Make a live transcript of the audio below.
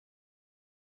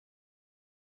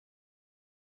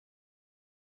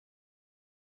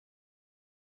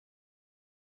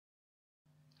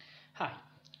Hi,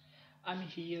 I'm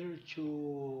here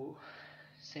to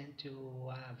send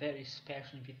you a very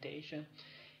special invitation.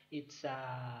 It's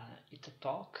a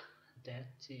talk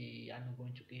that I'm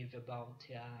going to give about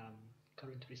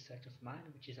current research of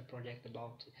mine, which is a project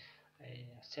about a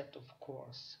set of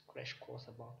crash course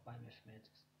about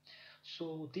biomathematics.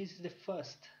 So this is the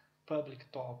first public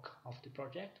talk of the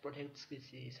project. Project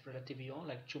is relatively young,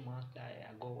 like 2 months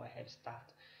ago I have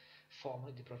started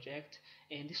formally the project,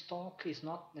 and this talk is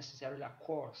not necessarily a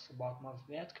course about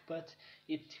mathematics, but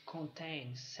it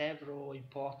contains several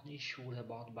important issues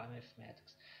about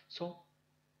biomethematics. So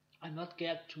I'm not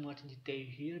get too much in detail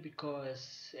here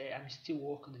because I'm still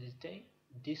working on the detail.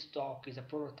 This talk is a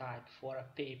prototype for a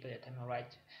paper that I'm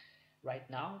writing right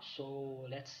now. So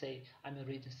let's say I'm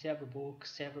reading several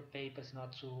books, several papers in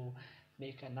order to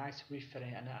make a nice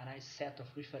reference and a nice set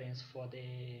of reference for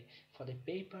the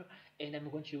paper, and I'm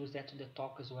going to use that in the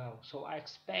talk as well. So I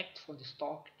expect from this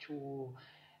talk to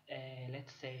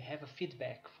let's say have a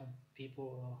feedback from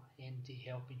people and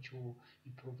helping to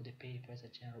improve the paper as a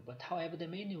general. But however, the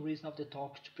main reason of the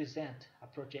talk is to present a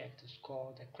project. It's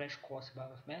called a crash course about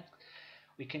mathematics.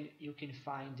 You can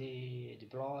find the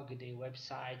blog, the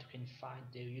website, you can find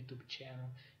the YouTube channel,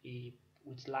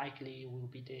 which likely will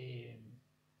be the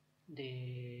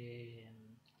the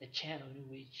channel in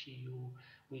which you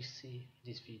will see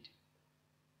this video.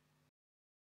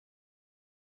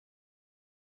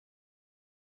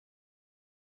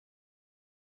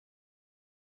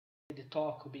 The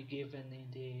talk will be given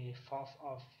in the 4th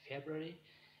of February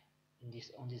in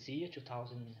this on this year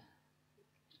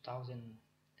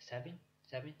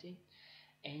 2017,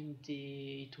 and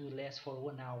it will last for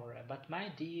 1 hour. But my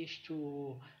idea is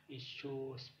to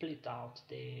split out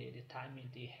the time in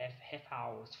the half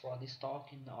hours for this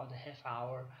talk and the other half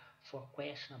hour for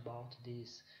question about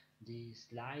these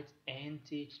slides, and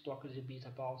to talk a little bit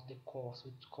about the course,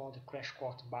 which is called the crash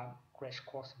course by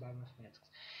mathematics.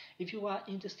 If you are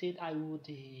interested, I would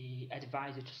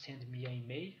advise you to send me an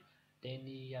email. Then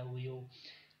I will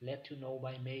let you know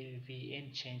by mail if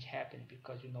any change happen,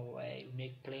 because I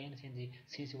make plans, and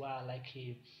since you are like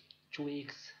 2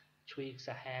 weeks 2 weeks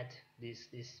ahead, this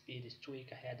speed is 2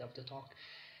 weeks ahead of the talk,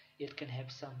 it can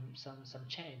have some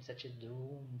change, such as the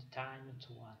room, the time, and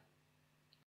so on.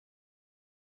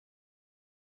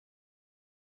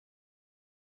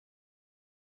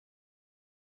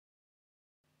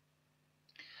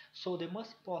 So the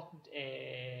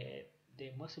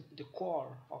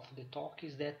core of the talk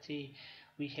is that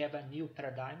we have a new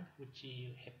paradigm, which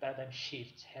a paradigm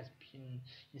shift has been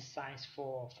in science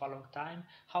for a long time.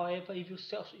 However, if you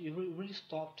really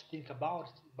stop to think about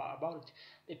it,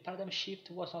 the paradigm shift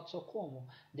was not so common.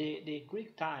 The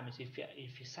Greek times,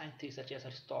 if scientists such as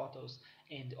Aristotle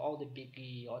and all the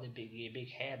big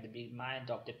head, the big mind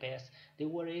of the past, they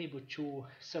were able to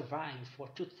survive for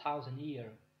 2,000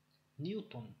 years.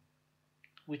 Newton,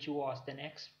 which was the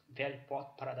next very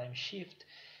important paradigm shift,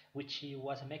 which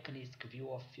was a mechanistic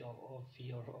view of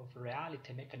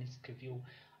reality, a mechanistic view,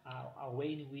 a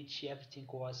way in which everything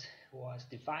was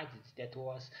divided. That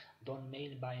was done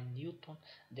mainly by Newton,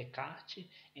 Descartes,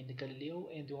 and Galileo,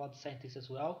 and the other scientists as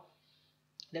well.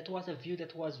 That was a view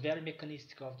that was very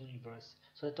mechanistic of the universe.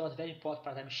 So that was very important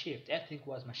paradigm shift. Everything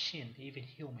was machine, even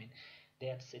human.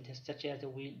 That's such as the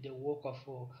work of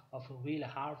Will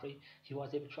Harvey. He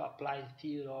was able to apply the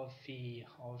theory of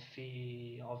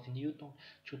Newton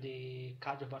to the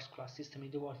cardiovascular system,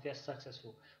 and they were very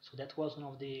successful. So that was one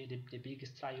of the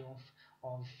biggest triumph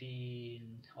of the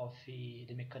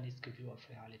mechanistic view of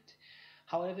reality.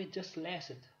 However, it just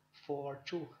lasted for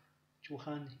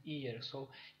 200 years. So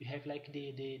you have like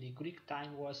the Greek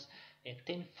time was a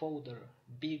tenfolder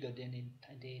bigger than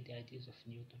the ideas of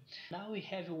Newton. Now we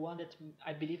have one that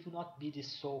I believe will not be this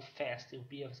so fast. It will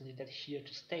be something that is here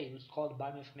to stay. It's called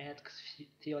biomethematics,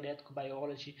 theoretical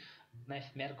biology,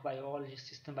 mathematical biology,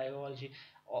 system biology.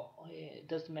 It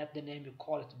doesn't matter the name you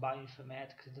call it,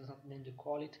 bioinformatics, it doesn't matter you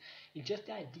call it. It's just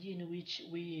the idea in which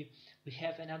we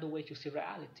have another way to see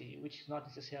reality, which is not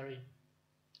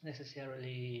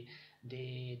necessarily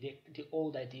the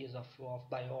old ideas of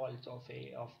biology,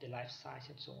 of the life science,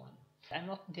 and so on. I'm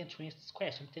not intending to answer this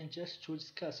question, I'm intending just to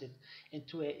discuss it, and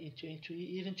to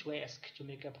even to ask, to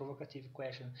make a provocative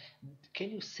question.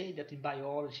 Can you say that in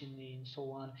biology and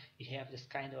so on we have this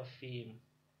kind of the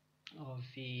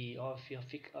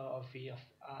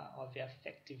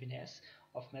effectiveness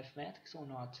of mathematics or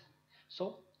not?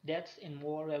 So that's and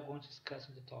more we are going to discuss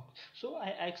in the talk. So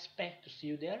I expect to see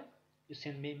you there. You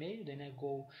send me a mail, then I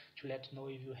go to let you know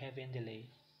if you have any delay.